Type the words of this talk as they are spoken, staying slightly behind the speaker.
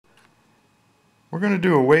We're going to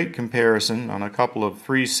do a weight comparison on a couple of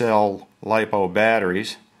 3-cell LiPo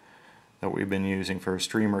batteries that we've been using for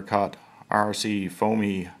streamer cut RC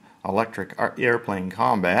foamy electric airplane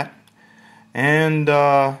combat. And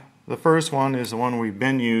the first one is the one we've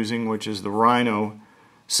been using, which is the Rhino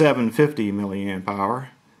 750 milliamp hour.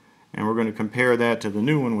 And we're going to compare that to the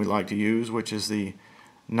new one we like to use, which is the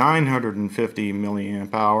 950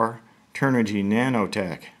 milliamp hour Turnigy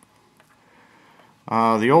Nanotech.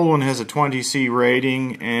 The old one has a 20C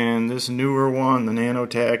rating, and this newer one, the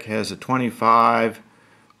Nanotech, has a 25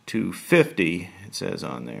 to 50, it says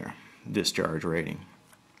on there, discharge rating.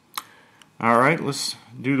 Alright, let's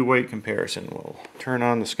do the weight comparison. We'll turn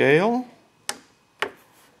on the scale,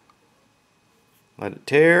 let it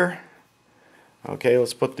tear. Okay,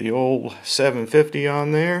 let's put the old 750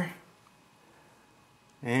 on there,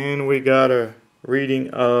 and we got a reading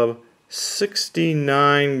of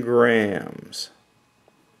 69 grams.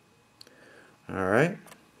 Alright,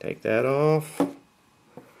 take that off.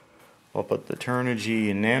 I'll put the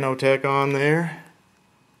Turnigy Nanotech on there.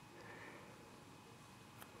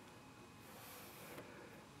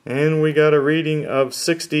 And we got a reading of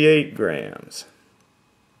 68 grams.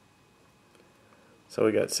 So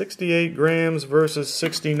we got 68 grams versus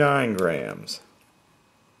 69 grams.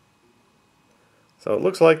 So it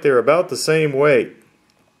looks like they're about the same weight.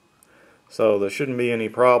 So there shouldn't be any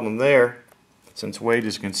problem there, since weight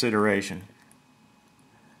is consideration.